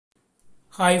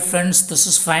Hi friends, this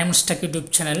is Famous Tech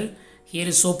YouTube channel. Here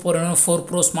is Oppo Reno 4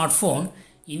 Pro smartphone.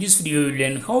 In this video, you will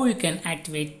learn how you can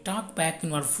activate TalkBack in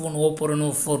your phone Oppo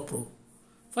Reno 4 Pro.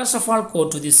 First of all, go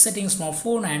to the settings of your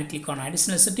phone and click on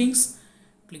additional settings.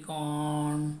 Click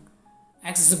on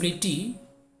accessibility.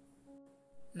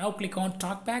 Now click on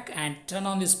TalkBack and turn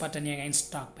on this button against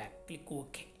TalkBack. Click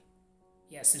OK.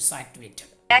 Yes, it's activated.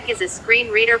 TalkBack is a screen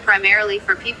reader primarily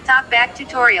for people. TalkBack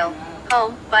tutorial.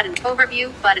 Home button.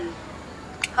 Overview button.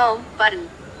 Home button.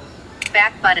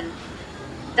 Back button.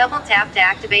 Double tap to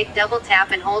activate. Double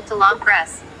tap and hold to long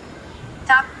press.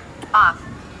 Talk off.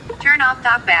 Turn off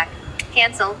TalkBack.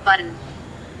 Cancel button.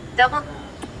 Double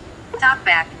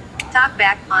TalkBack.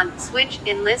 TalkBack on. Switch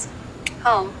in list.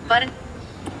 Home button.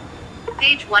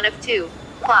 Page 1 of 2.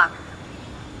 Clock.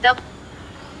 Double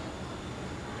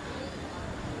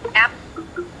app.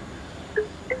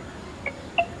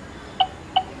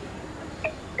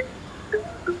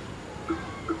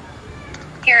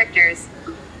 Characters.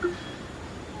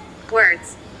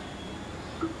 Words.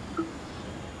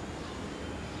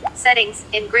 Settings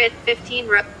in grid 15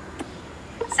 row.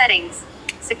 Settings.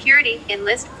 Security in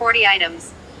list 40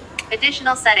 items.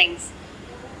 Additional settings.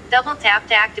 Double tap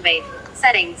to activate.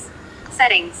 Settings.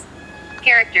 Settings.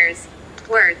 Characters.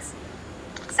 Words.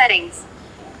 Settings.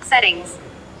 Settings.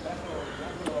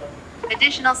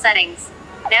 Additional settings.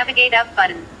 Navigate up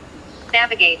button.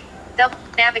 Navigate. Double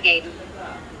navigate.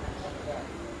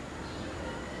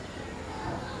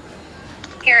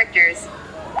 Characters.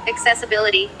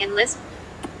 Accessibility in list.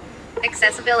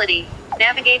 Accessibility.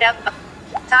 Navigate up.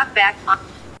 TalkBack on.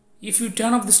 If you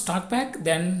turn off this TalkBack,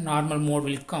 then normal mode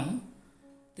will come.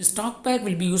 This TalkBack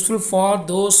will be useful for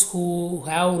those who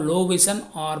have low vision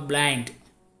or blind.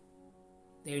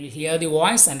 They will hear the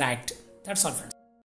voice and act. That's all, friends.